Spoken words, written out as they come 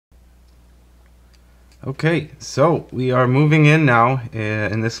Okay, so we are moving in now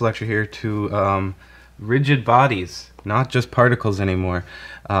in this lecture here to rigid bodies, not just particles anymore.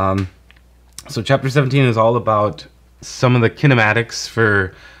 So chapter 17 is all about some of the kinematics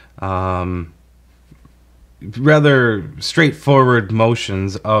for rather straightforward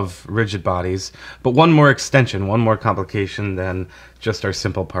motions of rigid bodies, but one more extension, one more complication than just our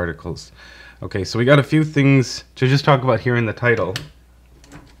simple particles. Okay, so we got a few things to just talk about here in the title,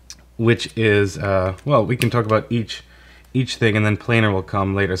 which is, well, we can talk about each thing, and then planar will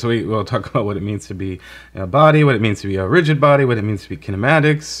come later. So we'll talk about what it means to be a body, what it means to be a rigid body, what it means to be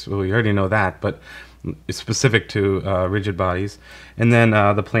kinematics. Well, we already know that, but it's specific to rigid bodies. And then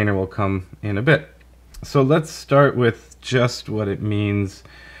the planar will come in a bit. So let's start with just what it means,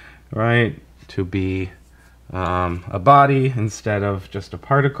 right, to be a body instead of just a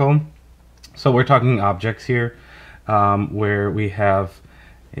particle. So we're talking objects here, where we have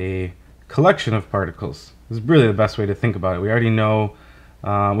a collection of particles. This is really the best way to think about it. We already know,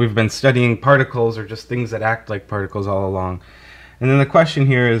 we've been studying particles or just things that act like particles all along. And then the question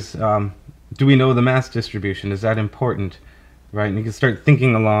here is, do we know the mass distribution? Is that important, right? And you can start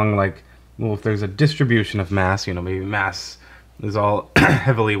thinking along like, well, if there's a distribution of mass, you know, maybe mass is all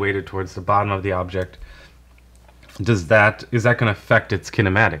heavily weighted towards the bottom of the object. Is that going to affect its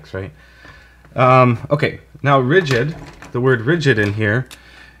kinematics, right? Okay, now rigid, the word rigid in here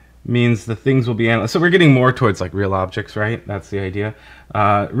means the things will be analyzed. So we're getting more towards like real objects, right? That's the idea.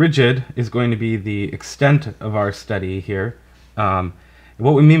 Rigid is going to be the extent of our study here. What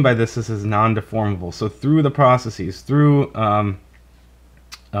we mean by this is non-deformable. So through the processes, through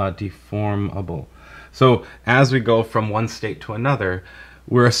deformable. So as we go from one state to another,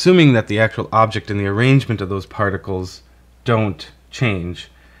 we're assuming that the actual object and the arrangement of those particles don't change.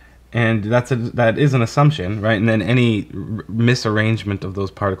 And that is an assumption, right? And then any misarrangement of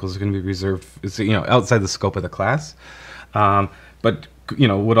those particles is going to be reserved, you know, outside the scope of the class. But you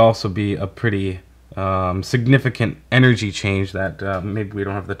know, would also be a pretty significant energy change that maybe we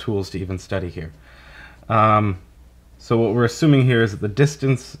don't have the tools to even study here. So what we're assuming here is that the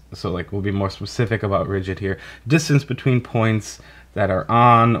distance, so like we'll be more specific about rigid here, distance between points that are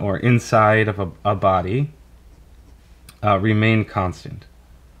on or inside of a body remain constant.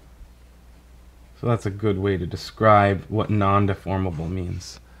 So that's a good way to describe what non-deformable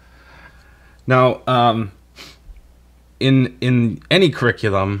means. Now, in any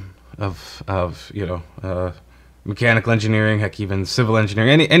curriculum of you know, mechanical engineering, heck, even civil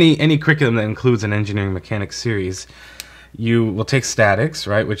engineering, any curriculum that includes an engineering mechanics series, you will take statics,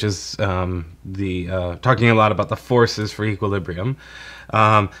 right, which is talking a lot about the forces for equilibrium.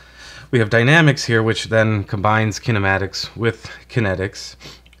 We have dynamics here, which then combines kinematics with kinetics.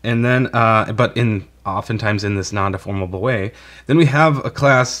 And then, but oftentimes in this non-deformable way. Then we have a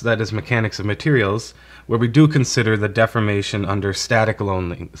class that is mechanics of materials, where we do consider the deformation under static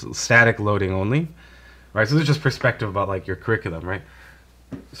loading only, right? So this is just perspective about like your curriculum, right?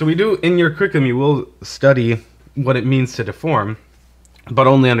 So we do, in your curriculum, you will study what it means to deform, but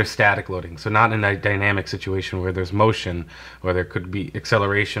only under static loading. So not in a dynamic situation where there's motion, or there could be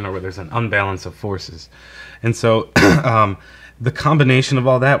acceleration, or where there's an unbalance of forces. And so the combination of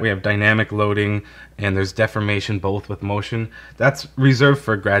all that, we have dynamic loading and there's deformation both with motion. That's reserved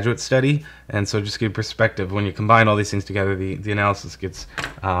for graduate study, and so just give perspective. When you combine all these things together, the analysis gets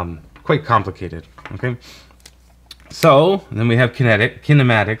quite complicated. Okay, so then we have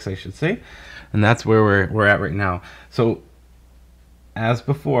kinematics, I should say, and that's where we're at right now. So as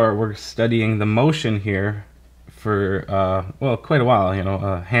before, we're studying the motion here for well, quite a while, you know,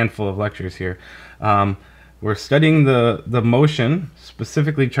 a handful of lectures here. We're studying the motion,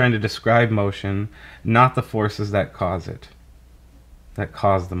 specifically trying to describe motion, not the forces that cause it, that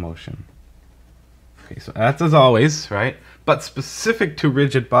cause the motion. Okay, so that's as always, right? But specific to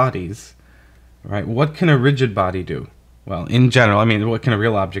rigid bodies, right? What can a rigid body do? Well, in general, I mean, what can a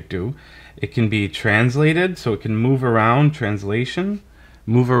real object do? It can be translated, so it can move around, translation,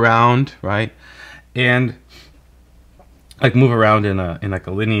 move around, right? And like move around in like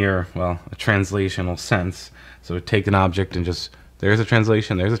a linear, well, a translational sense. So take an object and just, there's a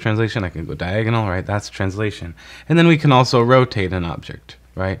translation, I can go diagonal, right? That's translation. And then we can also rotate an object,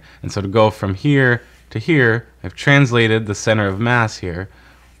 right? And so to go from here to here, I've translated the center of mass here,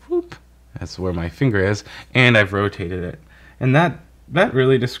 whoop, that's where my finger is, and I've rotated it. And that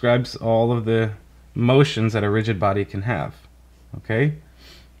really describes all of the motions that a rigid body can have, okay?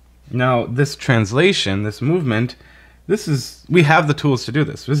 Now, this translation, this movement, we have the tools to do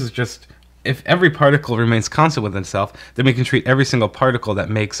this. This is just, if every particle remains constant within itself, then we can treat every single particle that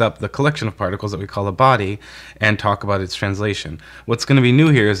makes up the collection of particles that we call a body and talk about its translation. What's going to be new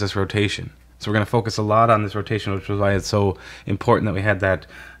here is this rotation. So we're going to focus a lot on this rotation, which was why it's so important that we had that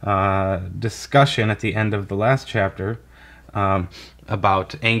discussion at the end of the last chapter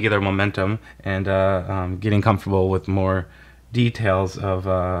about angular momentum and getting comfortable with more details of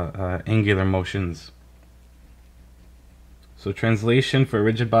angular motions. So translation for a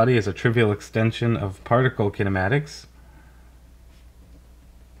rigid body is a trivial extension of particle kinematics.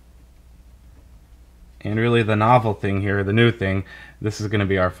 And really the novel thing here, the new thing, this is going to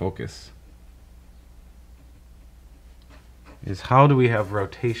be our focus, is how do we have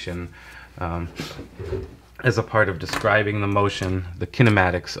rotation as a part of describing the motion, the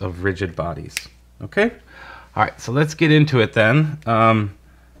kinematics of rigid bodies. Okay? All right, so let's get into it then.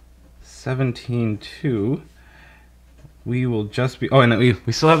 17.2, we will just be, oh, and we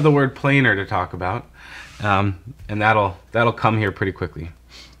still have the word planar to talk about, and that'll come here pretty quickly.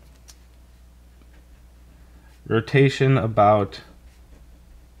 Rotation about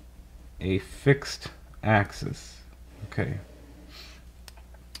a fixed axis. Okay.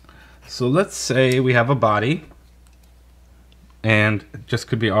 So let's say we have a body, and it just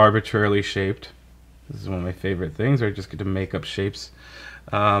could be arbitrarily shaped. This is one of my favorite things, or I just get to make up shapes,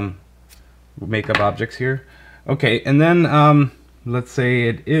 make up objects here. Okay, and then let's say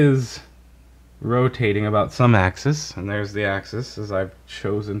it is rotating about some axis, and there's the axis as I've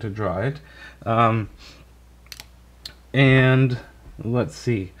chosen to draw it. And let's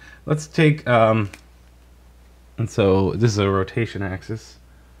see, let's take, and so this is a rotation axis,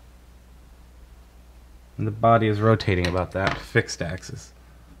 and the body is rotating about that fixed axis.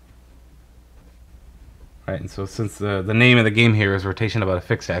 Right, and so since the name of the game here is rotation about a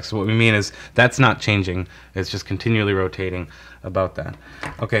fixed axis, what we mean is that's not changing, it's just continually rotating about that.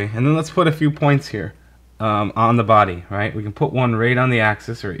 Okay, and then let's put a few points here on the body, right? We can put one right on the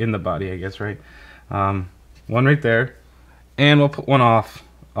axis, or in the body, I guess, right? One right there. And we'll put one off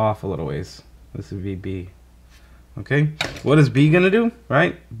a little ways. This would be B. Okay, what is B gonna do,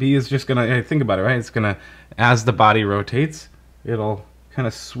 right? B is just gonna, think about it, right? It's gonna, as the body rotates, it'll kind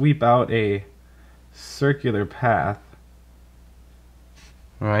of sweep out a circular path,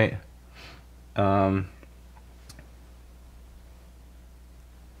 right?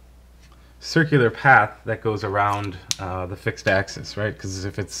 Circular path that goes around the fixed axis, right? Because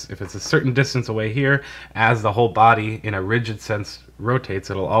if it's a certain distance away here, as the whole body in a rigid sense rotates,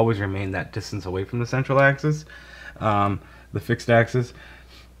 it'll always remain that distance away from the central axis, the fixed axis.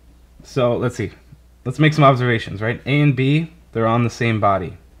 So let's see, let's make some observations, right? A and B, they're on the same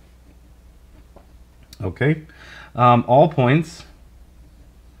body. Okay, all points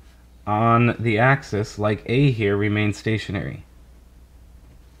on the axis, like A here, remain stationary.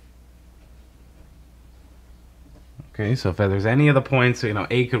 Okay, so if there's any of the points, you know,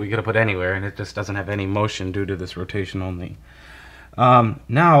 A we could have put anywhere, and it just doesn't have any motion due to this rotation only.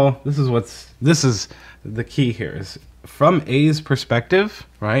 Now, this is the key here, is from A's perspective,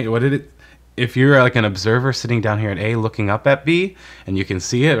 right? If you're like an observer sitting down here at A looking up at B, and you can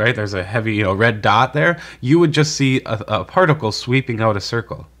see it, right? There's a heavy, you know, red dot there. You would just see a particle sweeping out a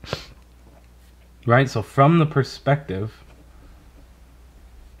circle, right? So from the perspective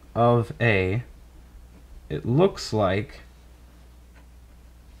of A, it looks like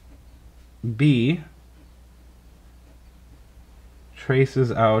B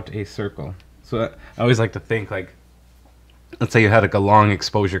traces out a circle. So I always like to think, like, let's say you had like a long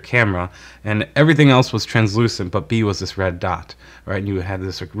exposure camera and everything else was translucent, but B was this red dot, right? And you had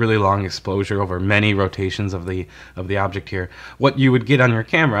this like really long exposure over many rotations of the object here. What you would get on your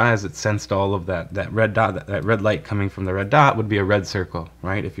camera, as it sensed all of that red dot, that red light coming from the red dot, would be a red circle,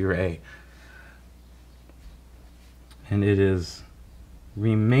 right? If you were A. And it is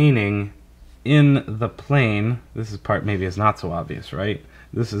remaining in the plane. This is part maybe is not so obvious, right?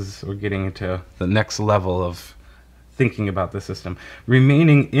 We're getting into the next level of thinking about the system.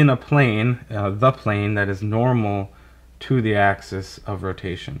 Remaining in a plane, the plane that is normal to the axis of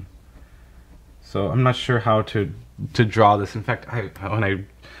rotation. So I'm not sure how to draw this. In fact, when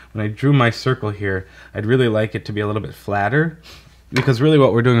I drew my circle here, I'd really like it to be a little bit flatter, because really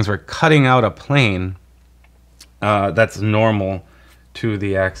what we're doing is we're cutting out a plane that's normal to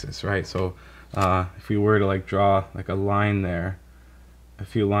the axis, right? So if we were to like draw like a line there, a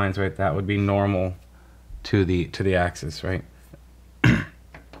few lines, right, that would be normal to the axis, right?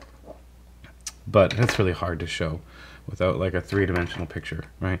 But that's really hard to show without like a three-dimensional picture,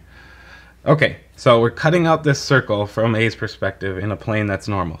 right? Okay, so we're cutting out this circle from A's perspective in a plane that's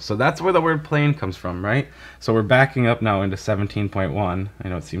normal. So that's where the word plane comes from, right? So we're backing up now into 17.1. I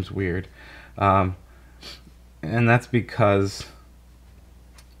know it seems weird. And that's because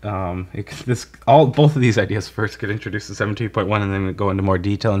both of these ideas first get introduced in 17.1 and then go into more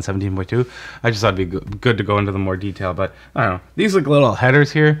detail in 17.2. I just thought it'd be good to go into the more detail, but I don't know. These look little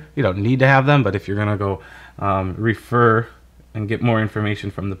headers here. You don't need to have them, but if you're gonna go refer and get more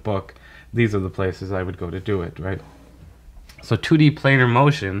information from the book, these are the places I would go to do it, right? So 2D planar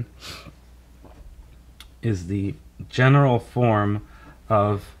motion is the general form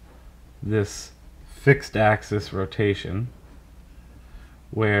of this fixed axis rotation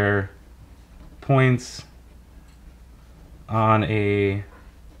where points on a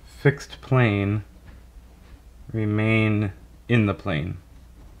fixed plane remain in the plane.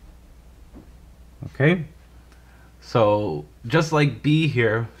 Okay? So just like B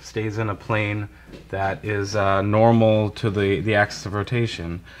here stays in a plane that is normal to the axis of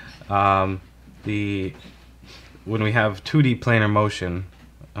rotation, when we have 2D planar motion,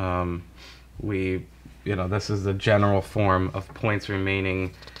 this is the general form of points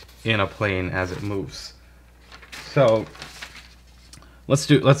remaining in a plane as it moves. So let's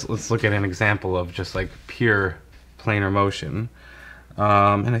look at an example of just like pure planar motion,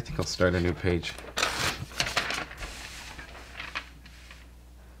 and I think I'll start a new page.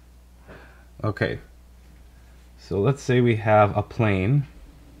 Okay, so let's say we have a plane.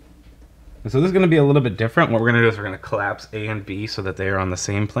 And so this is going to be a little bit different. What we're going to do is we're going to collapse A and B so that they are on the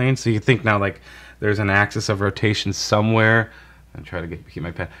same plane. So you think now like there's an axis of rotation somewhere. I'm trying to keep my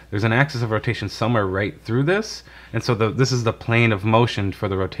pen. There's an axis of rotation somewhere right through this. And so this is the plane of motion for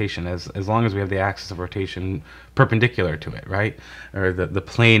the rotation as long as we have the axis of rotation perpendicular to it, right? Or the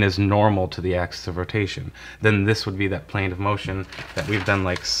plane is normal to the axis of rotation. Then this would be that plane of motion that we've then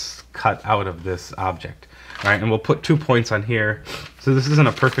like cut out of this object. All right, and we'll put 2 points on here. So this isn't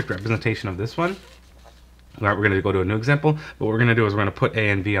a perfect representation of this one. All right, we're going to go to a new example. But what we're going to do is we're going to put A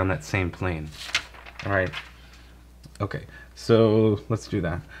and B on that same plane. All right. Okay, so let's do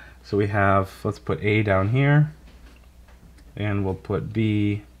that. So we have, let's put A down here. And we'll put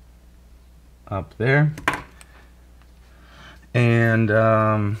B up there. And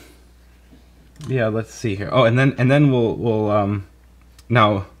yeah, let's see here. Oh, and then we'll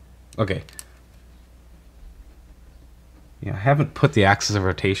now, okay. Yeah, I haven't put the axis of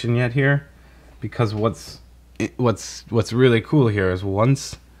rotation yet here, because what's really cool here is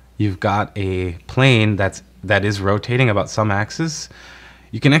once you've got a plane that is rotating about some axis,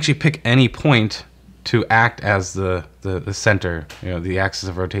 you can actually pick any point to act as the center, the axis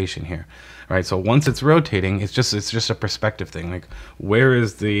of rotation here. All right, so once it's rotating, it's just a perspective thing. Like, where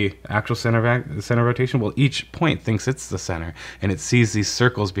is the actual center of rotation? Well, each point thinks it's the center, and it sees these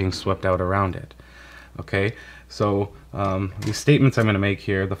circles being swept out around it. Okay, so these statements I'm going to make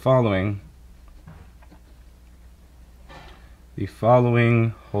here, the following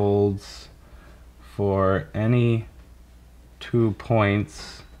holds for any 2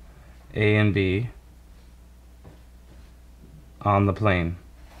 points A and B on the plane.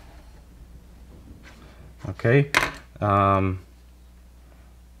 Okay,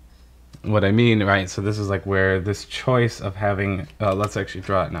 what I mean, right, so this is like where this choice of having, let's actually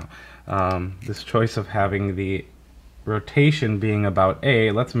draw it now. This choice of having the rotation being about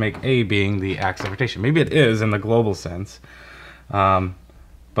A, let's make A being the axis of rotation. Maybe it is in the global sense,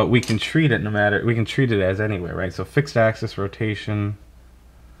 but we can treat it we can treat it as anywhere, right? So fixed axis rotation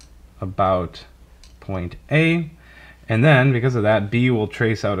about point A, and then because of that, B will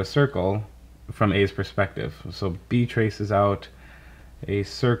trace out a circle from A's perspective. So B traces out a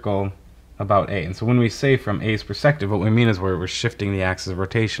circle about A. And so when we say from A's perspective, what we mean is we're shifting the axis of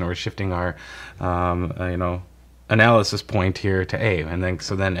rotation, or we're shifting our analysis point here to A, and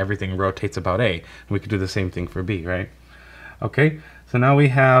then everything rotates about A. And we could do the same thing for B, right? Okay, so now we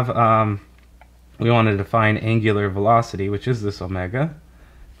have we want to define angular velocity, which is this omega.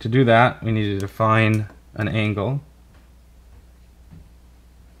 To do that, we need to define an angle.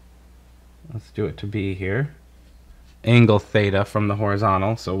 Let's do it to B here. Angle theta from the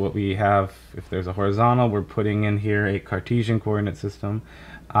horizontal. So what we have, if there's a horizontal, we're putting in here a Cartesian coordinate system.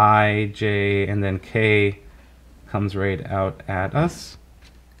 I, J, and then K comes right out at us.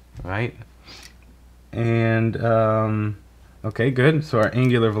 Right? And, okay, good. So our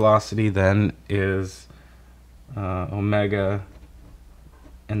angular velocity then is omega,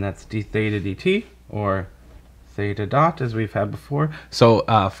 and that's d theta dt, or theta dot, as we've had before. So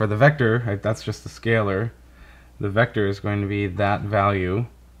for the vector, right, that's just the scalar. The vector is going to be that value,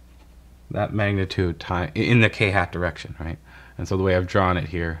 that magnitude, time in the k hat direction, right? And so the way I've drawn it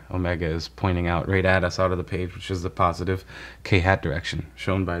here, omega is pointing out right at us out of the page, which is the positive k hat direction,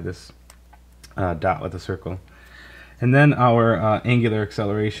 shown by this dot with a circle. And then our angular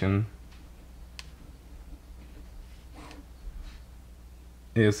acceleration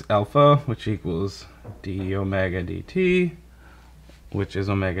is alpha, which equals d omega dt, which is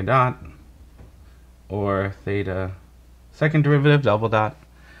omega dot, or theta second derivative, double dot.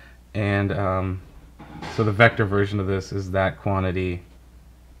 And so the vector version of this is that quantity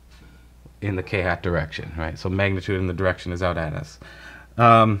in the k-hat direction, right? So magnitude in the direction is out at us.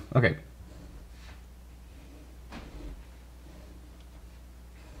 Okay.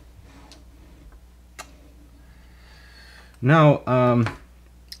 Now,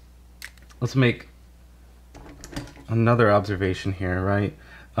 let's make another observation here, right?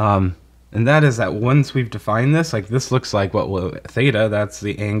 And that is that once we've defined this, like this looks like what will theta, that's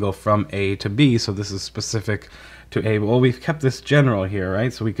the angle from A to B, so this is specific to A. Well, we've kept this general here,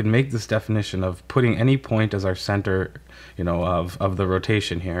 right? So we can make this definition of putting any point as our center, you know, of the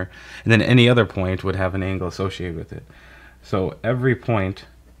rotation here, and then any other point would have an angle associated with it. So every point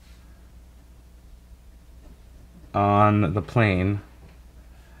on the plane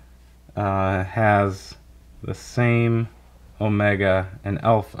has the same omega and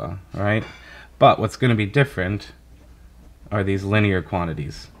alpha, right? But what's going to be different are these linear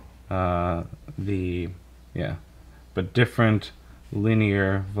quantities. But different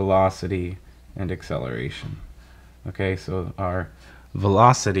linear velocity and acceleration. Okay, so our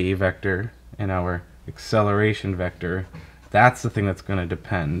velocity vector and our acceleration vector, that's the thing that's going to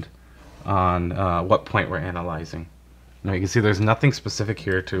depend on what point we're analyzing. Now you can see there's nothing specific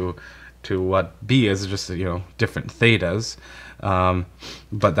here to what B is, just, you know, different thetas,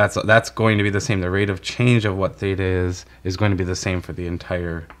 but that's going to be the same. The rate of change of what theta is going to be the same for the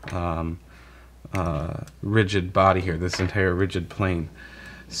entire rigid body here, this entire rigid plane.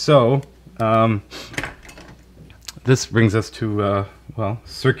 So this brings us to well,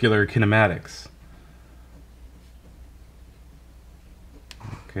 circular kinematics.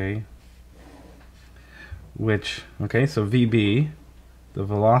 Okay, so VB, the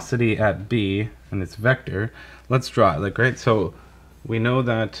velocity at B and its vector, let's draw it. Like, right, so we know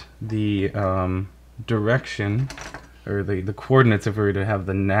that the direction, or the coordinates, if we were to have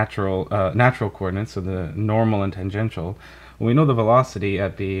the natural coordinates, so the normal and tangential, well, we know the velocity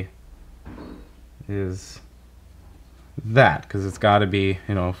at B is that, because it's got to be,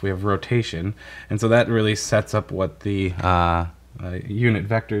 you know, if we have rotation, and so that really sets up what the unit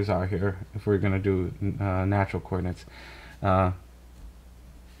vectors are here if we're going to do natural coordinates.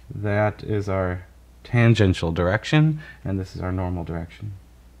 That is our tangential direction, and this is our normal direction,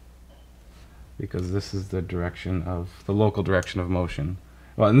 because this is the direction of the local direction of motion.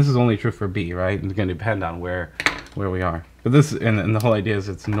 Well, and this is only true for B, right? It's going to depend on where we are. But this, and the whole idea is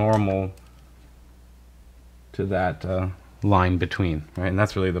it's normal to that line between, right? And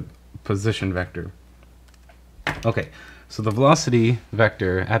that's really the position vector. Okay, so the velocity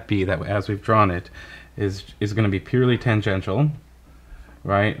vector at B, that as we've drawn it, is going to be purely tangential,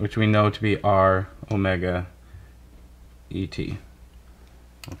 right? Which we know to be r omega et.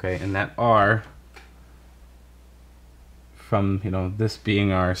 Okay, and that r, from, you know, this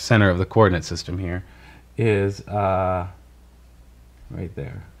being our center of the coordinate system here, is right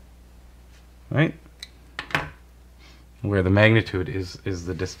there, right? Where the magnitude is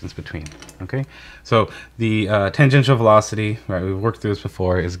the distance between. Okay, so the tangential velocity, right, we've worked through this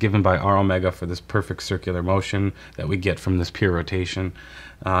before, is given by r omega for this perfect circular motion that we get from this pure rotation,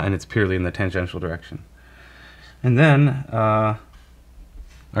 and it's purely in the tangential direction. And then our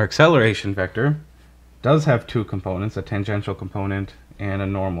acceleration vector does have two components, a tangential component and a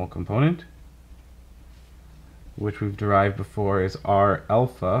normal component, which we've derived before is r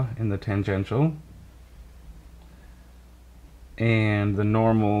alpha in the tangential, and the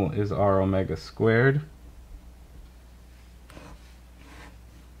normal is r omega squared.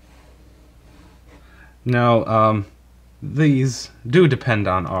 Now, these do depend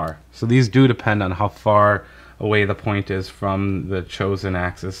on r. So these do depend on how far away the point is from the chosen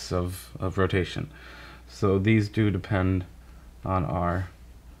axis of rotation. So these do depend on r,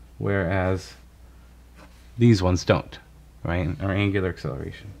 whereas these ones don't, right? Our angular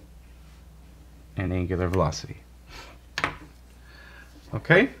acceleration and angular velocity.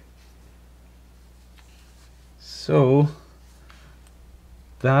 Okay, so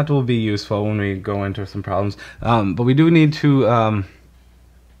that will be useful when we go into some problems, but we do need to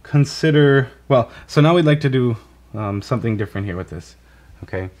consider, well, so now we'd like to do something different here with this.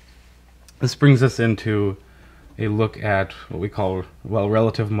 Okay, this brings us into a look at what we call, well,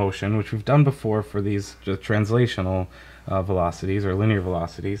 relative motion, which we've done before for these translational velocities or linear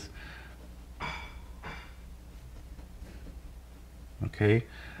velocities. Okay,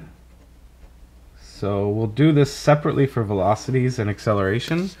 so we'll do this separately for velocities and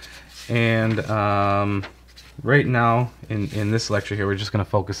acceleration, and right now in this lecture here, we're just going to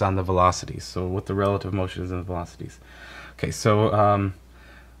focus on the velocities. So what the relative motions and the velocities. Okay, so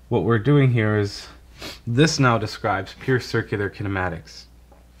what we're doing here is this now describes pure circular kinematics,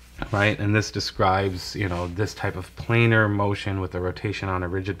 right? And this describes, you know, this type of planar motion with a rotation on a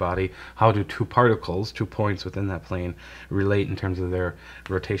rigid body. How do two particles, 2 points within that plane, relate in terms of their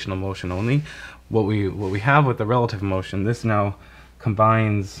rotational motion only? What we have with the relative motion, this now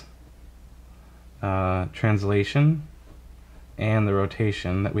combines translation and the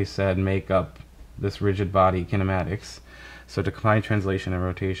rotation that we said make up this rigid body kinematics. So to combine translation and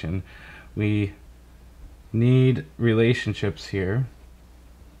rotation, we need relationships here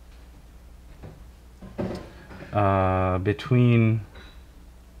between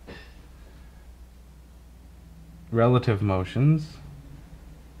relative motions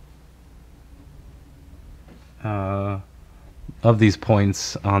of these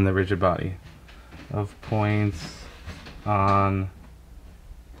points on the rigid body, of points on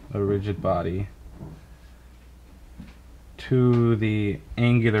a rigid body to the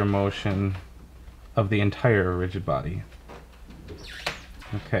angular motion of the entire rigid body.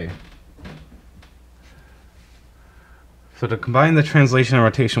 Okay. So to combine the translation and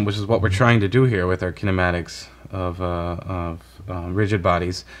rotation, which is what we're trying to do here with our kinematics of rigid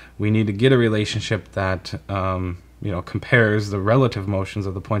bodies, we need to get a relationship that you know, compares the relative motions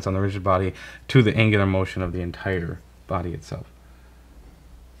of the points on the rigid body to the angular motion of the entire body itself.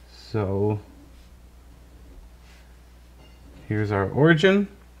 So here's our origin.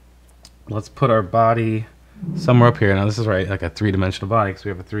 Let's put our body somewhere up here. Now this is right, like a three-dimensional body, because we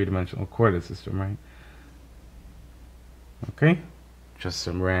have a three-dimensional coordinate system, right? Okay, just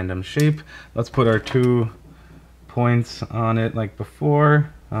some random shape. Let's put our 2 points on it like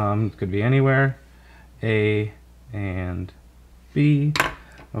before. It could be anywhere, A and B.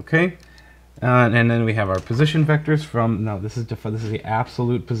 Okay, and then we have our position vectors from. Now this is the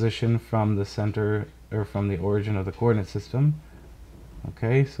absolute position from the center, or from the origin of the coordinate system.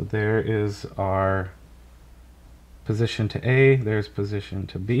 Okay, so there is our position to A, there's position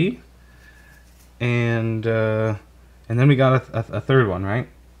to B, and then we got a third one, right?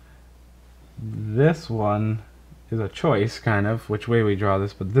 This one is a choice, kind of, which way we draw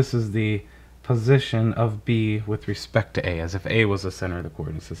this, but this is the position of B with respect to A, as if A was the center of the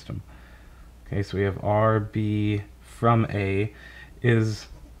coordinate system. Okay, so we have RB from A is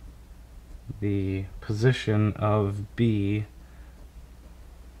the position of B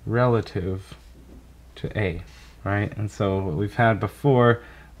relative to A, right? And so what we've had before,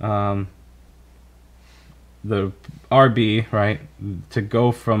 the RB, right, to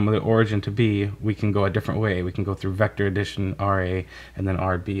go from the origin to B, we can go a different way. We can go through vector addition, RA, and then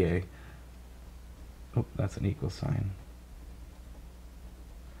RBA. Oh, that's an equal sign.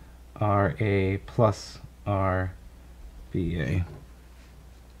 RA plus RBA.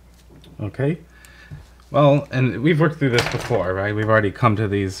 Okay? Well, and we've worked through this before, right? We've already come to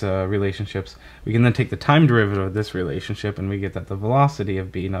these relationships. We can then take the time derivative of this relationship, and we get that the velocity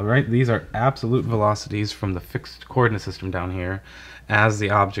of B. Now, right, these are absolute velocities from the fixed coordinate system down here as the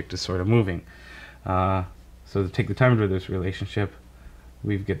object is sort of moving. So to take the time derivative of this relationship,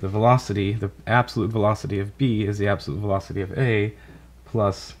 we get the velocity, the absolute velocity of B is the absolute velocity of A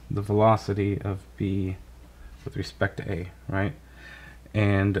plus the velocity of B with respect to A, right?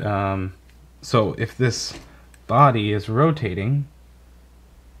 And so if this body is rotating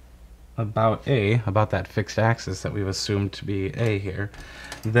about A, about that fixed axis that we've assumed to be A here,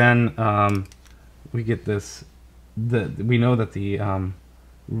 then we get this, we know that the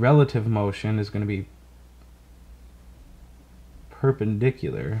relative motion is going to be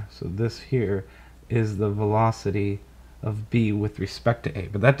perpendicular. So this here is the velocity of B with respect to A.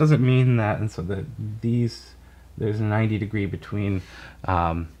 But that doesn't mean that, and so that there's a 90 degree between,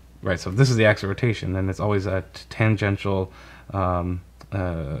 right, so if this is the axis of rotation, then it's always a tangential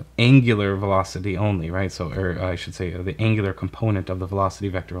angular velocity only, right? So, or I should say the angular component of the velocity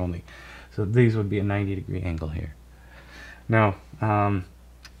vector only. So these would be a 90 degree angle here. Now,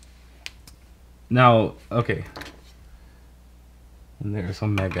 okay. And there's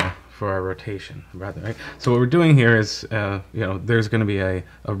omega for our rotation, rather, right? So what we're doing here is, you know, there's going to be a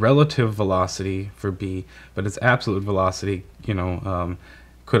relative velocity for B, but its absolute velocity, you know,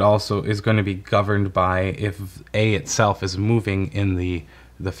 is going to be governed by if A itself is moving in the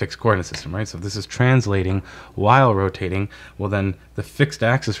fixed coordinate system, right? So if this is translating while rotating, well then the fixed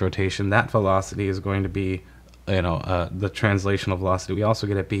axis rotation, that velocity is going to be, you know, the translational velocity we also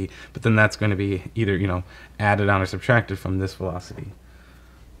get at B, but then that's going to be either, you know, added on or subtracted from this velocity.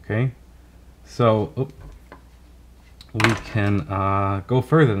 Okay, so we can go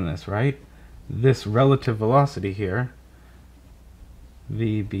further than this, right? this relative velocity here,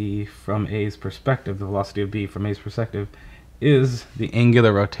 VB from A's perspective, the velocity of B from A's perspective, is the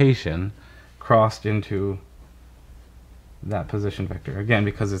angular rotation crossed into that position vector. Again,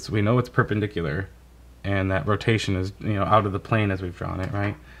 because we know it's perpendicular, and that rotation is out of the plane as we've drawn it,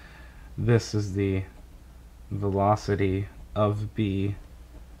 right? This is the velocity of B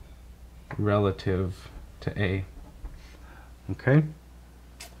relative to A. Okay.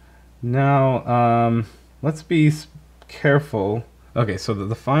 Now let's be careful. Okay, so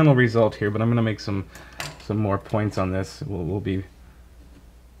the final result here, but I'm going to make some more points on this. Will be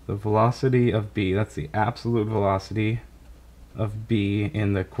the velocity of B. That's the absolute velocity of B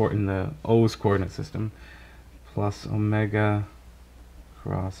in the O's coordinate system, plus omega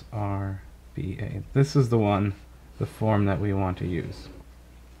cross R BA. This is the form that we want to use.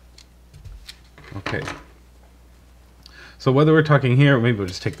 Okay. So whether we're talking here, maybe we'll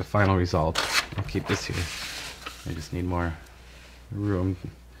just take the final result. I'll keep this here. I just need more room.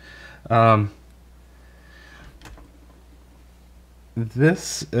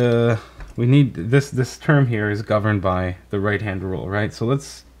 We need this term here is governed by the right-hand rule, right? So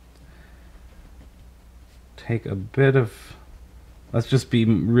let's take let's just be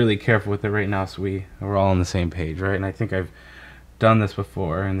really careful with it right now so we're all on the same page, right? And I think I've done this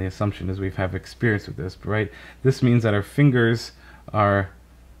before, and the assumption is we have experience with this, right? This means that our fingers are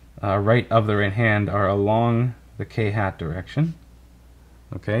right of the right hand are along the k-hat direction,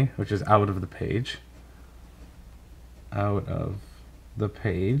 okay, which is out of the page. Out of the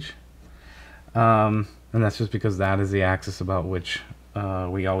page. And that's just because that is the axis about which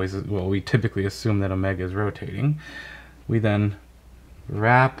we typically assume that omega is rotating. We then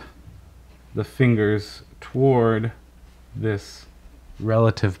wrap the fingers toward this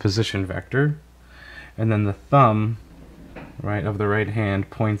relative position vector, and then the thumb, right, of the right hand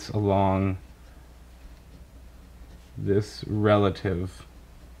points along this relative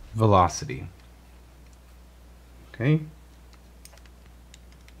velocity. Okay.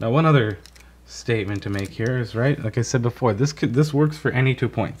 Now, one other statement to make here is, right, like I said before, this works for any 2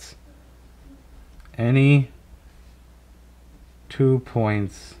 points. Any 2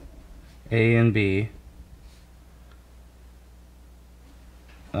 points, A and B,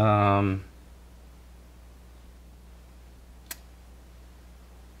 oh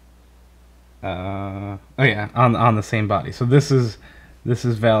yeah, on the same body. So this is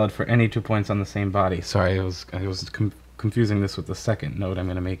valid for any 2 points on the same body. Sorry, I was confusing this with the second note I'm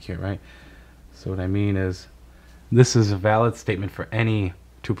going to make here, right? So what I mean is, this is a valid statement for any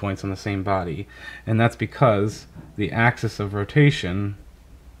 2 points on the same body, and that's because the axis of rotation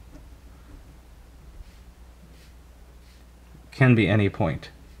can be any point.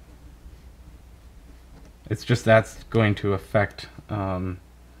 It's just that's going to affect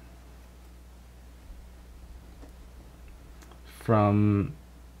from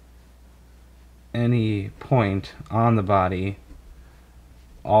any point on the body,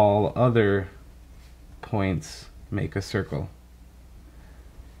 all other points make a circle.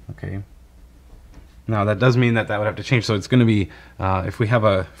 Okay. Now that does mean that would have to change. So it's going to be if we have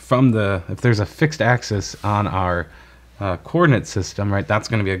if there's a fixed axis on our coordinate system, right? That's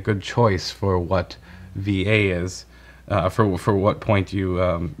going to be a good choice for what VA is, for what point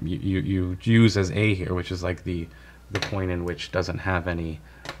you use as A here, which is like the point in which doesn't have any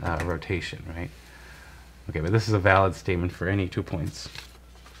rotation, right? Okay, but this is a valid statement for any 2 points.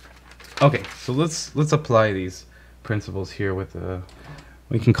 Okay, so let's apply these principles here with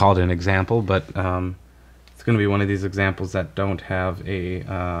we can call it an example, but it's going to be one of these examples that doesn't have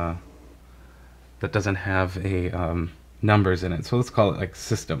numbers in it. So let's call it like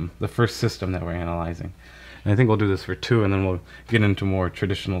system, the first system that we're analyzing. And I think we'll do this for 2, and then we'll get into more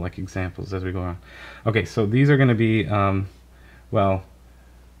traditional like examples as we go on. Okay, so these are going to be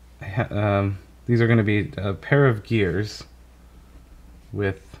these are going to be a pair of gears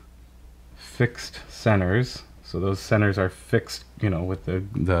with fixed centers. So those centers are fixed, with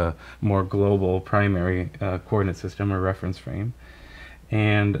the more global primary coordinate system or reference frame.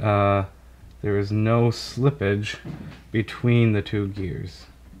 And there is no slippage between the 2 gears.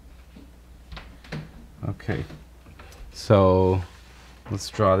 Okay, so let's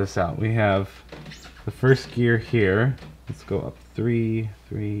draw this out. We have the first gear here. Let's go up 3,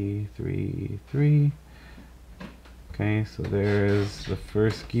 3, 3, 3. Okay, so there's the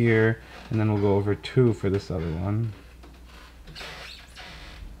first gear, and then we'll go over 2 for this other one.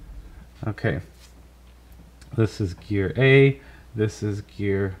 Okay, this is gear A, this is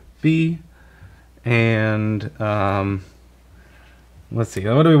gear B, and let's see,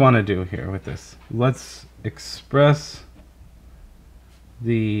 what do we want to do here with this? Let's express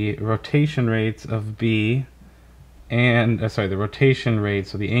the rotation rates of B and the rotation rate,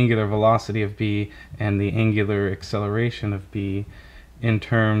 so the angular velocity of B and the angular acceleration of B in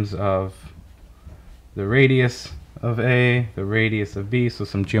terms of the radius of A, the radius of B, so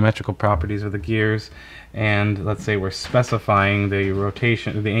some geometrical properties of the gears, and let's say we're specifying the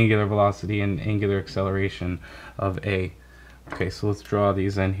rotation, the angular velocity and angular acceleration of A. Okay, so let's draw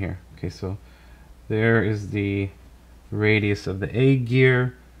these in here. Okay, so there is the radius of the A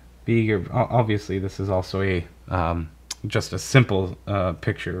gear, B gear. Obviously, this is also a just a simple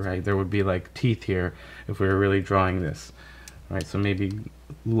picture, right? There would be like teeth here if we were really drawing this, right? So maybe,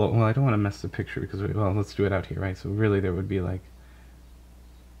 well, I don't want to mess the picture because, well, let's do it out here, right? So really there would be like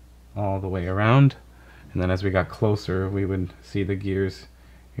all the way around, and then as we got closer, we would see the gears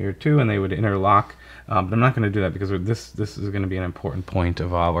here too, and they would interlock. But I'm not going to do that because this is going to be an important point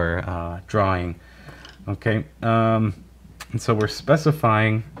of our drawing. Okay, and so we're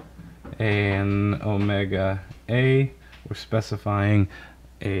specifying an omega A, we're specifying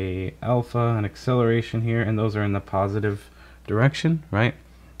a alpha, an acceleration here, and those are in the positive direction, right?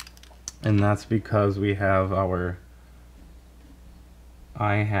 And that's because we have our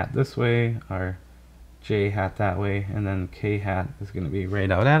I hat this way, our J hat that way, and then K hat is going to be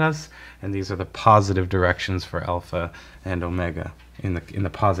right out at us, and these are the positive directions for alpha and omega in the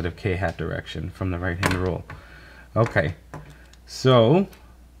positive K hat direction from the right hand rule. Okay, so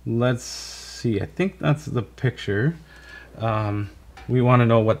let's see. I think that's the picture. We want to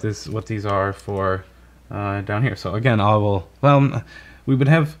know what these are for down here. So again, we would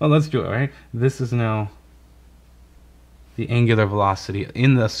have. Well, let's do it. Right. This is now the angular velocity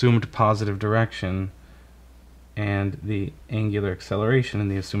in the assumed positive direction, and the angular acceleration in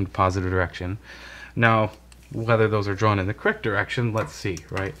the assumed positive direction. Now, whether those are drawn in the correct direction, let's see,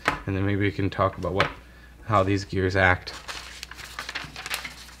 right? And then maybe we can talk about how these gears act.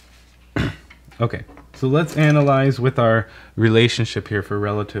 Okay, so let's analyze with our relationship here for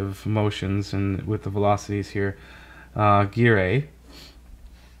relative motions and with the velocities here, gear A.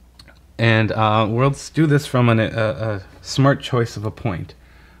 And let's do this from a smart choice of a point,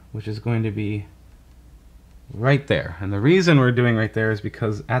 which is going to be right there. And the reason we're doing right there is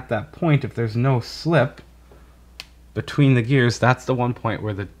because at that point, if there's no slip between the gears, that's the one point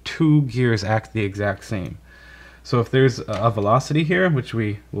where the two gears act the exact same. So if there's a velocity here, which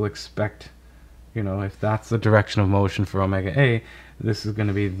we will expect, you know, if that's the direction of motion for omega A, this is going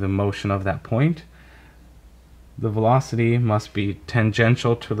to be the motion of that point. The velocity must be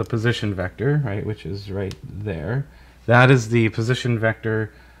tangential to the position vector, right, which is right there. That is the position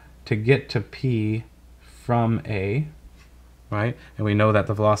vector to get to P from A, right? And we know that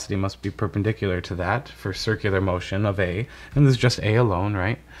the velocity must be perpendicular to that for circular motion of A, and this is just A alone,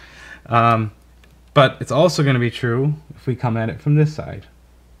 right? But it's also going to be true if we come at it from this side.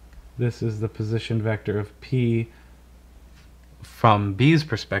 This is the position vector of P from B's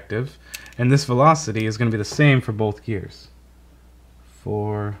perspective, and this velocity is going to be the same for both gears.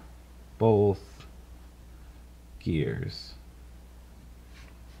 For both gears.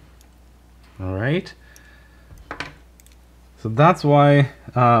 All right. So that's why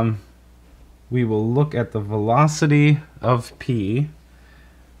we will look at the velocity of P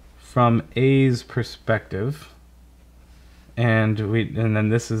from A's perspective, and then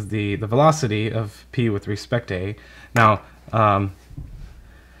this is the velocity of P with respect to A. Now,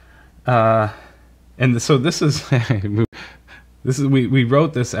 so this is we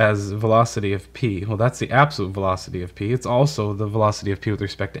wrote this as velocity of P. Well, that's the absolute velocity of P. It's also the velocity of P with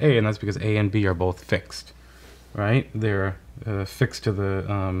respect to A, and that's because A and B are both fixed, right? They're fixed to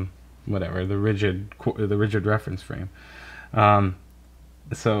the whatever, the rigid reference frame.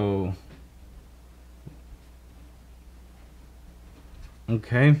 So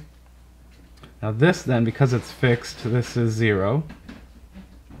okay. Now this then, because it's fixed, this is 0.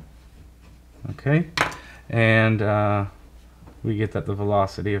 Okay, and we get that the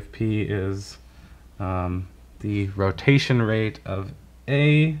velocity of P is the rotation rate of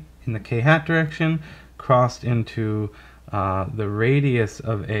A in the k hat direction crossed into the radius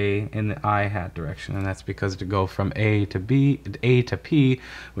of A in the I hat direction, and that's because to go from A to P,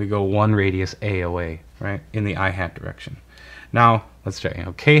 we go one radius A away, right, in the I hat direction. Now let's check. You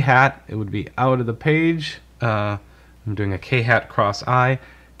know, k hat, it would be out of the page. I'm doing a k hat cross I.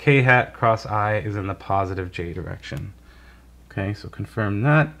 K hat cross I is in the positive j direction. Okay, so confirm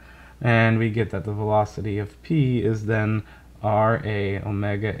that, and we get that the velocity of P is then Ra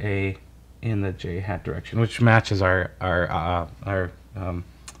omega A in the j hat direction, which matches our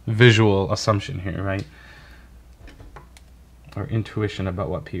visual assumption here, right? Our intuition about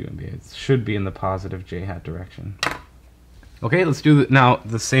what P would be. It should be in the positive j hat direction. Okay, let's do now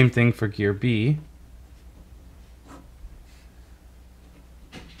the same thing for gear B,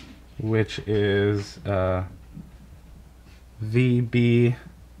 which is VB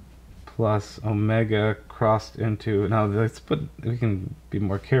plus omega crossed into, now let's put, we can be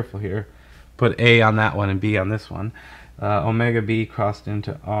more careful here, put A on that one and B on this one. Omega B crossed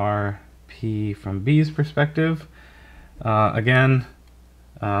into RP from B's perspective. Again,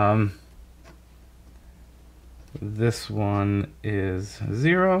 this one is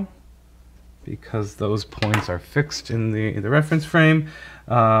 0 because those points are fixed in the reference frame.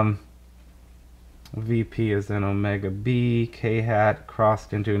 VP is then omega B k hat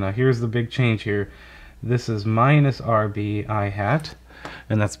crossed into, now here's the big change here. This is minus RB I hat,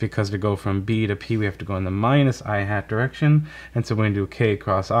 and that's because to go from B to P we have to go in the minus I hat direction, and so we're going to do K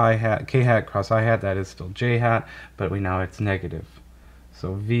cross I hat, K hat cross I hat, that is still J hat, but now it's negative.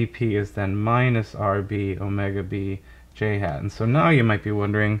 So VP is then minus RB omega B J hat. And so now you might be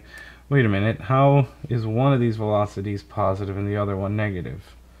wondering, wait a minute, how is one of these velocities positive and the other one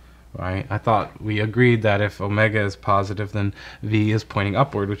negative? Right? I thought we agreed that if omega is positive, then V is pointing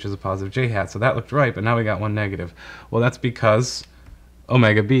upward, which is a positive J hat. So that looked right, but now we got one negative. Well, that's because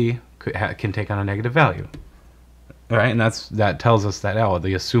omega B can take on a negative value. Right? And that tells us that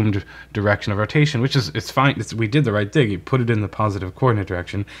the assumed direction of rotation, which is, it's fine, we did the right thing. You put it in the positive coordinate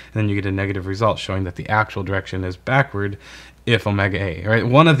direction, and then you get a negative result showing that the actual direction is backward if omega A. Right?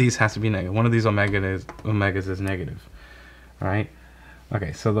 One of these has to be negative. One of these omegas is negative. Right?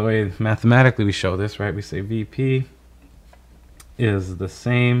 Okay, so the way mathematically we show this, right, we say VP is the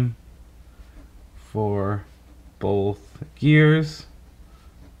same for both gears.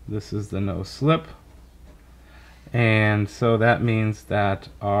 This is the no slip. And so that means that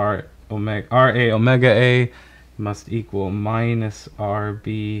RA omega A must equal minus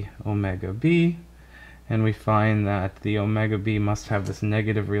RB omega B. And we find that the omega B must have this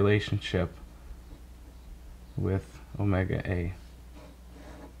negative relationship with omega A.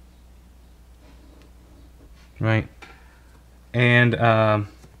 Right, and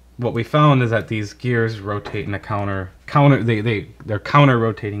what we found is that these gears rotate in a they're counter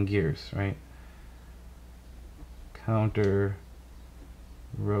rotating gears, right? Counter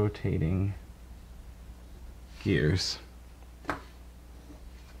rotating gears,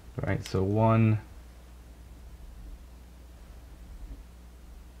 right? So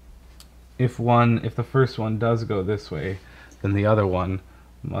if the first one does go this way, then the other one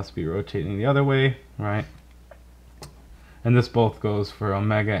must be rotating the other way, right? And this both goes for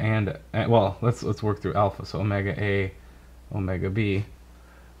omega and well, let's work through alpha. So omega A, omega B.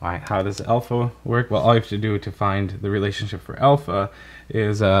 All right, how does alpha work? Well, all you have to do to find the relationship for alpha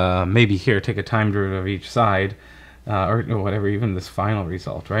is maybe here take a time derivative of each side, or whatever, even this final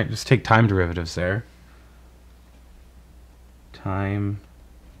result, right? Just take time derivatives there. Time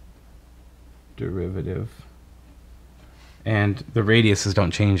derivative. And the radiuses don't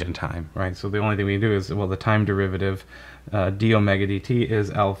change in time, right? So the only thing we do is, well, the time derivative d omega dt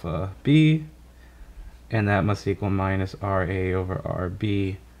is alpha b, and that must equal minus RA over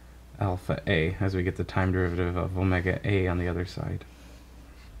RB alpha A, as we get the time derivative of omega A on the other side.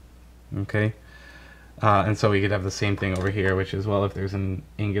 Okay? And so we could have the same thing over here, which is, well, if there's an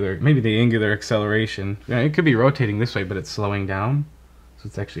angular, maybe the angular acceleration, it could be rotating this way, but it's slowing down. So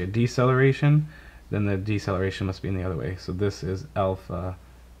it's actually a deceleration. Then the deceleration must be in the other way. So this is alpha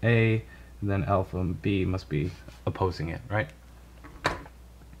A, and then alpha B must be opposing it, right?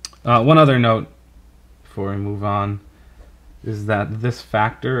 One other note before we move on is that this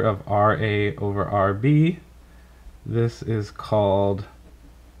factor of RA over RB, this is called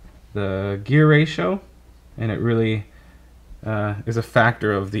the gear ratio, and it really is a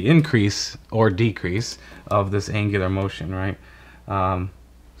factor of the increase or decrease of this angular motion, right?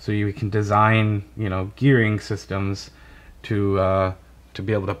 So you can design, gearing systems to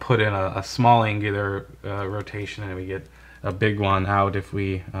be able to put in a small angular rotation, and we get a big one out if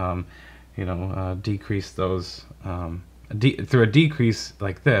we, decrease those through a decrease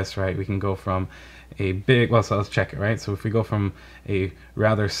like this, right? We can go from a big, well, so let's check it, right? So if we go from a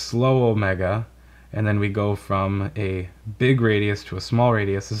rather slow omega, and then we go from a big radius to a small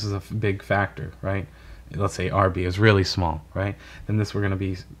radius, this is a big factor, right? Let's say RB is really small, right? Then this, we're going to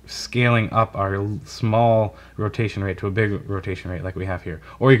be scaling up our small rotation rate to a big rotation rate like we have here.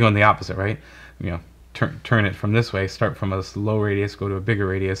 Or you go in the opposite, right? Turn it from this way, start from a low radius, go to a bigger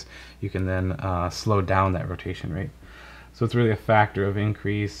radius. You can then slow down that rotation rate. So it's really a factor of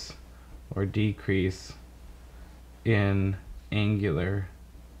increase or decrease in angular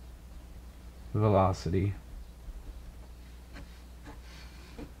velocity.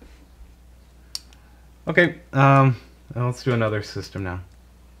 Okay, Now let's do another system now.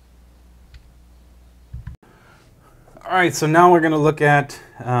 All right, so now we're going to look at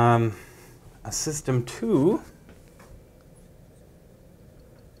a system 2.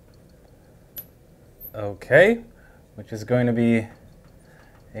 Okay, which is going to be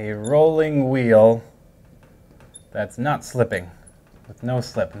a rolling wheel that's not slipping, with no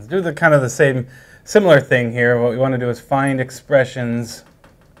slip. Let's do the kind of the same, similar thing here. What we want to do is find expressions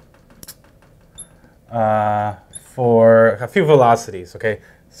for a few velocities, okay?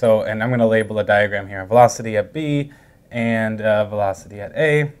 So, and I'm going to label a diagram here. Velocity at B and velocity at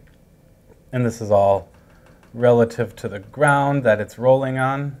A. And this is all relative to the ground that it's rolling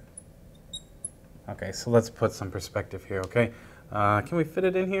on. Okay, so let's put some perspective here, okay? Can we fit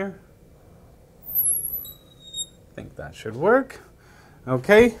it in here? I think that should work.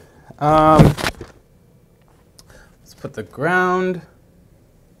 Okay. Let's put the ground.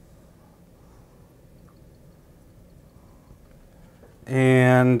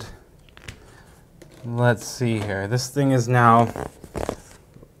 And let's see here. This thing is now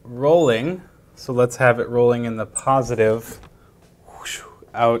rolling. So let's have it rolling in the positive whoosh,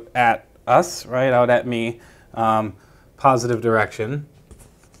 out at us, right? Out at me. Positive direction.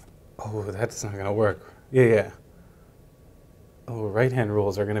 Oh, that's not going to work. Yeah. Oh, right-hand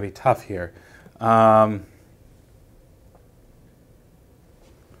rules are going to be tough here.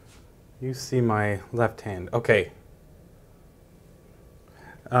 You see my left hand. Okay.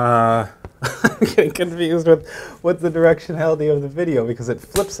 I'm getting confused with what's the directionality of the video because it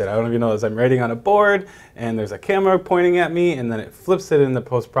flips it. I don't know if you know this. I'm writing on a board, and there's a camera pointing at me, and then it flips it in the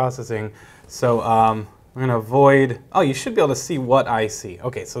post-processing. So I'm going to avoid... Oh, you should be able to see what I see.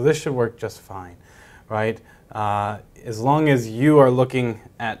 Okay, so this should work just fine, right? As long as you are looking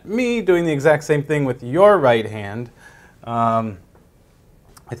at me doing the exact same thing with your right hand, I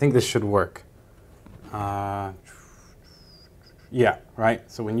think this should work. Yeah,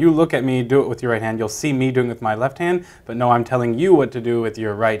 right? So when you look at me, do it with your right hand, you'll see me doing it with my left hand, but no, I'm telling you what to do with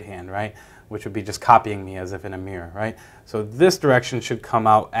your right hand, right? Which would be just copying me as if in a mirror, right? So this direction should come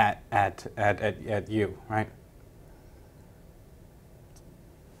out at you, right?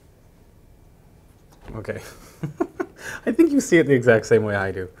 Okay. I think you see it the exact same way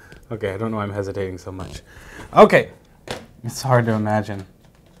I do. Okay, I don't know why I'm hesitating so much. Okay, it's hard to imagine.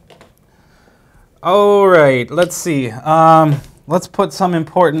 All right, let's see. Let's put some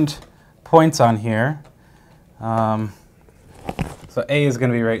important points on here. So A is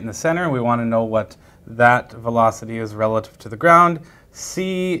going to be right in the center. We want to know what that velocity is relative to the ground.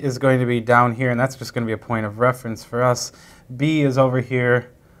 C is going to be down here, and that's just going to be a point of reference for us. B is over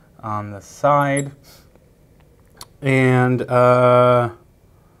here on the side. And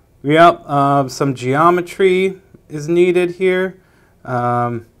some geometry is needed here.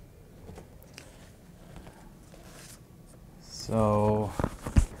 So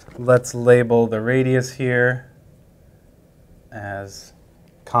let's label the radius here as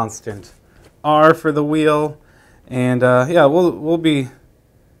constant r for the wheel. And yeah, we'll be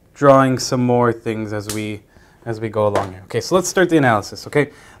drawing some more things as we go along here. Okay, so let's start the analysis.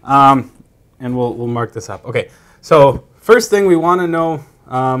 Okay, and we'll mark this up. Okay. So first thing we want to know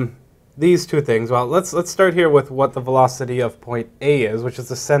these two things. Well, let's start here with what the velocity of point A is, which is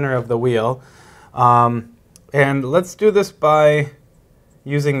the center of the wheel. And let's do this by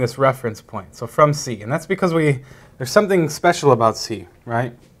using this reference point. So from C, and that's because there's something special about C,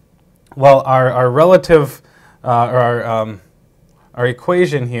 right? Well, our relative our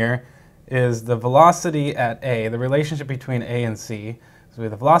equation here is the velocity at A, the relationship between A and C. So we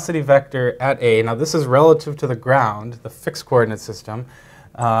have the velocity vector at A. Now this is relative to the ground, the fixed coordinate system,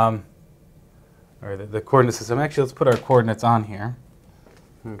 or the coordinate system. Actually, let's put our coordinates on here.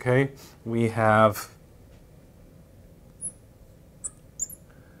 Okay, we have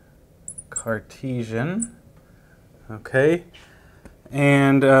Cartesian. Okay,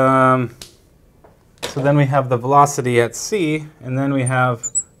 and so then we have the velocity at C, and then we have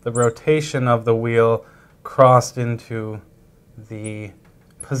the rotation of the wheel crossed into the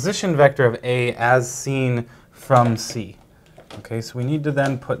position vector of A as seen from C. Okay, so we need to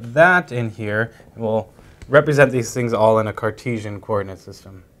then put that in here, and we'll represent these things all in a Cartesian coordinate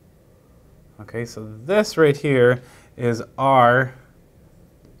system. Okay, so this right here is R,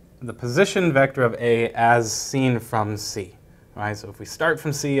 the position vector of A as seen from C. All right, so if we start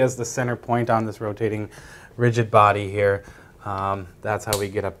from C as the center point on this rotating rigid body here, that's how we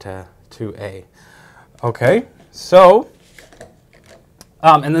get up to A. Okay, so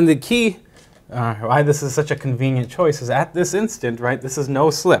and then the key, why this is such a convenient choice is at this instant, right, this is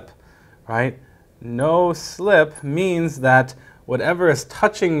no slip, right? No slip means that whatever is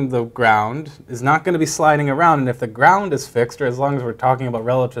touching the ground is not going to be sliding around. And if the ground is fixed, or as long as we're talking about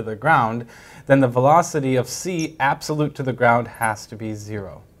relative to the ground, then the velocity of c absolute to the ground has to be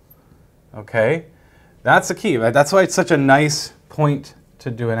 0. Okay? That's the key, right? That's why it's such a nice point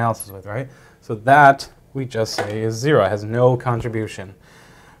to do analysis with, right? So that we just say is 0. It has no contribution.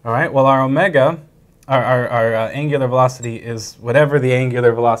 All right? Well, our omega, our angular velocity is whatever the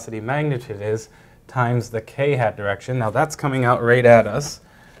angular velocity magnitude is times the k hat direction. Now that's coming out right at us,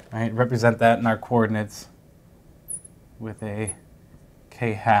 right? Represent that in our coordinates with a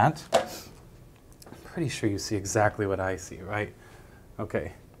k hat. I'm pretty sure you see exactly what I see, right?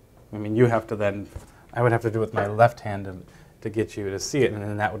 Okay. I mean, you have to then, I would have to do it with my left hand to get you to see it, and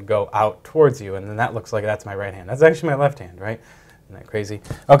then that would go out towards you, and then that looks like that's my right hand. That's actually my left hand, right? Isn't that crazy?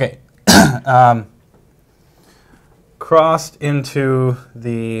 Okay. Crossed into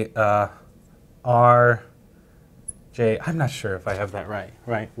the R, J, I'm not sure if I have that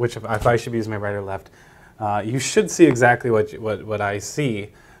right? Which, if I should be using my right or left. You should see exactly what I see.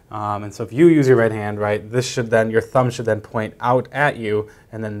 And so if you use your right hand, right, this should then, your thumb should then point out at you,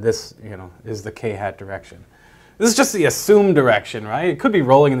 and then this, is the k hat direction. This is just the assumed direction, right? It could be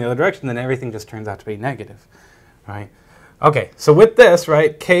rolling in the other direction, then everything just turns out to be negative, right? Okay, so with this,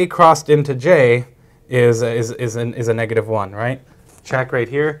 right, k crossed into j is a negative 1, right? Check right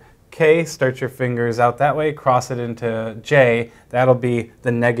here. K, start your fingers out that way, cross it into j. That'll be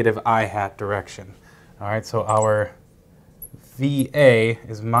the negative I hat direction. All right, so our VA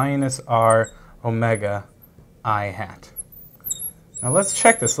is minus R omega I hat. Now let's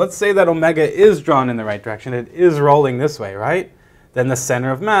check this. Let's say that omega is drawn in the right direction. It is rolling this way, right? Then the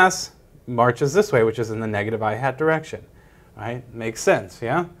center of mass marches this way, which is in the negative I hat direction. Right? Makes sense,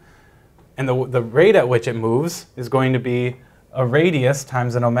 yeah? And the rate at which it moves is going to be a radius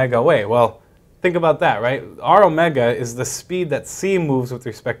times an omega away. Well, think about that, right? R omega is the speed that c moves with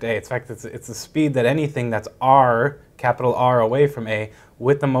respect to a. In fact, it's the speed that anything that's r, capital R, away from a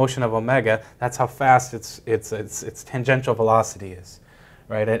with the motion of omega, that's how fast its tangential velocity is,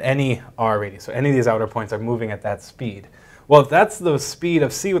 right? At any r radius. So any of these outer points are moving at that speed. Well, if that's the speed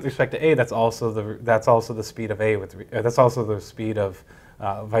of c with respect to a, that's also the speed of a that's also the speed of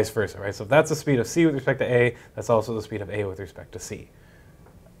vice versa, right? So if that's the speed of c with respect to a, that's also the speed of a with respect to c.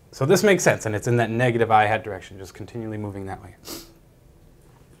 So this makes sense, and it's in that negative I hat direction, just continually moving that way.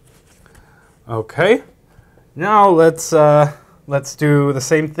 Okay, now let's do the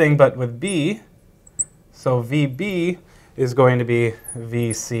same thing, but with b. So VB is going to be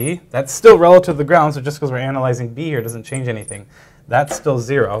VC. That's still relative to the ground, so just because we're analyzing b here doesn't change anything. That's still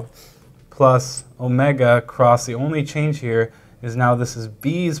 0, plus omega cross. The only change here is now this is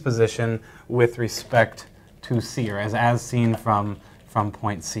b's position with respect to c, or as seen from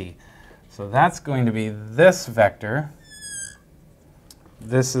point C. So that's going to be this vector.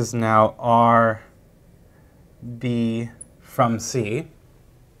 This is now RB from C.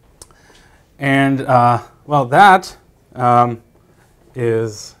 And, well, that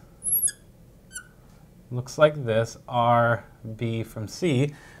looks like this, RB from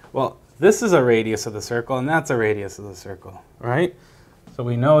C. Well, this is a radius of the circle, and that's a radius of the circle, right? So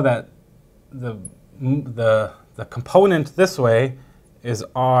we know that the component this way is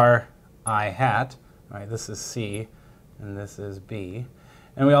R I hat, right? This is C, and this is B.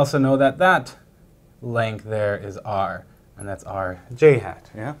 And we also know that that length there is R, and that's R J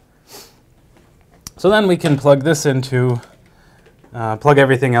hat, yeah? So then we can plug this into, plug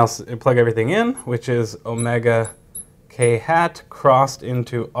everything in, which is omega K hat crossed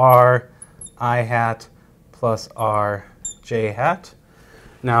into R I hat plus R J hat.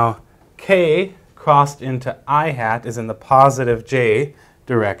 Now, K crossed into I hat is in the positive j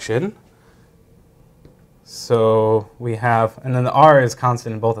direction. So we have, and then the R is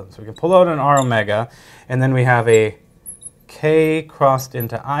constant in both of them. So we can pull out an R omega, and then we have a K crossed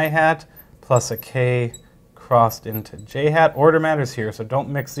into I hat plus a K crossed into J hat. Order matters here, so don't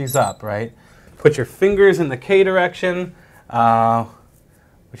mix these up, right? Put your fingers in the K direction,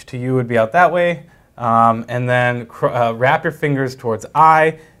 which to you would be out that way, and then wrap your fingers towards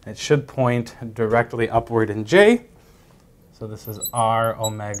I. It should point directly upward in J. So this is R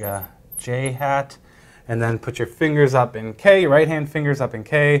omega J hat. And then put your fingers up in K, right hand fingers up in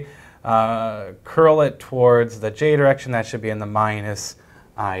K. Curl it towards the J direction. That should be in the minus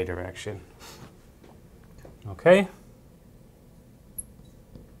I direction. Okay?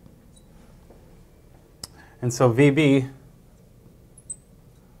 And so VB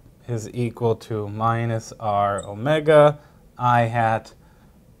is equal to minus R omega I hat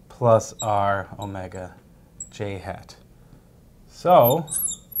plus R omega J hat. So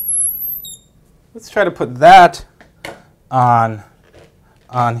let's try to put that on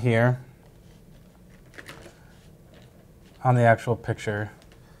here, on the actual picture.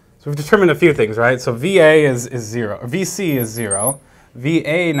 So we've determined a few things, right? So VA is 0, or VC is 0.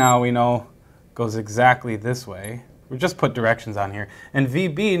 VA now we know goes exactly this way. We just put directions on here. And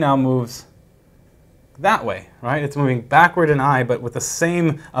VB now moves that way, right? It's moving backward in I, but with the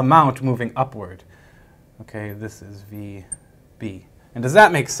same amount moving upward. Okay, this is VB. And does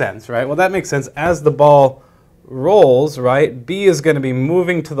that make sense, right? Well, that makes sense. As the ball rolls, right, B is going to be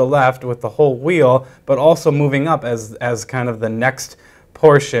moving to the left with the whole wheel, but also moving up as kind of the next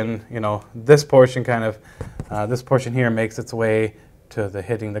portion, you know, this portion kind of, this portion here makes its way to the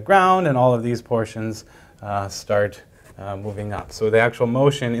hitting the ground, and all of these portions start moving up. So the actual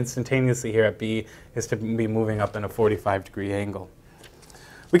motion instantaneously here at B is to be moving up in a 45-degree angle.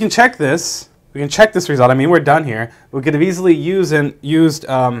 We can check this. We can check this result. I mean, we're done here. We could have easily used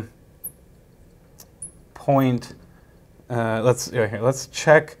let's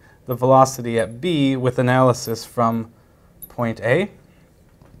check the velocity at B with analysis from point A.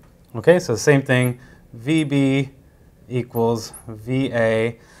 Okay, so same thing, VB equals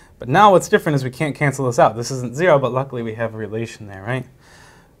VA. But now what's different is we can't cancel this out. This isn't 0, but luckily we have a relation there, right?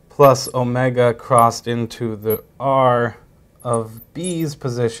 Plus omega crossed into the R of B's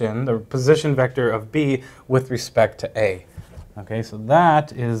position, the position vector of B with respect to A. Okay, so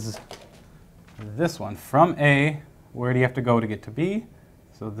that is this one. From A, where do you have to go to get to B?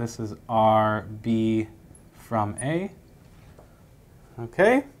 So this is RB from A.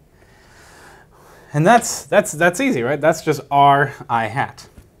 Okay? And that's easy, right? That's just R I hat.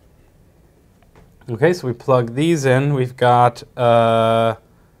 Okay, so we plug these in. We've got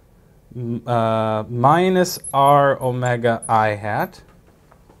minus R omega I hat.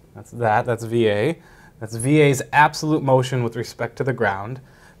 That's VA. That's VA's absolute motion with respect to the ground,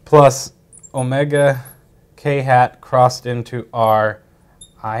 plus omega K hat crossed into R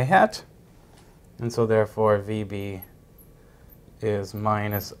I hat. And so therefore VB is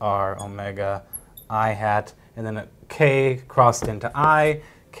minus R omega I hat, and then a K crossed into I.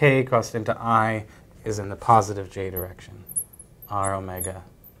 K crossed into I is in the positive J direction, R omega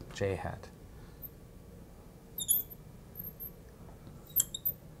J hat.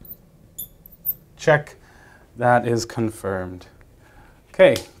 Check. That is confirmed.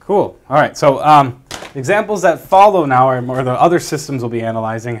 Okay, cool. All right, so examples that follow now, or the other systems we'll be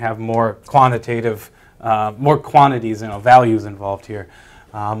analyzing, have more quantitative, more quantities, values involved here.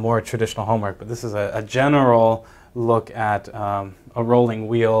 More traditional homework, but this is a general look at a rolling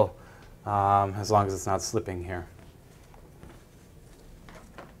wheel, as long as it's not slipping here.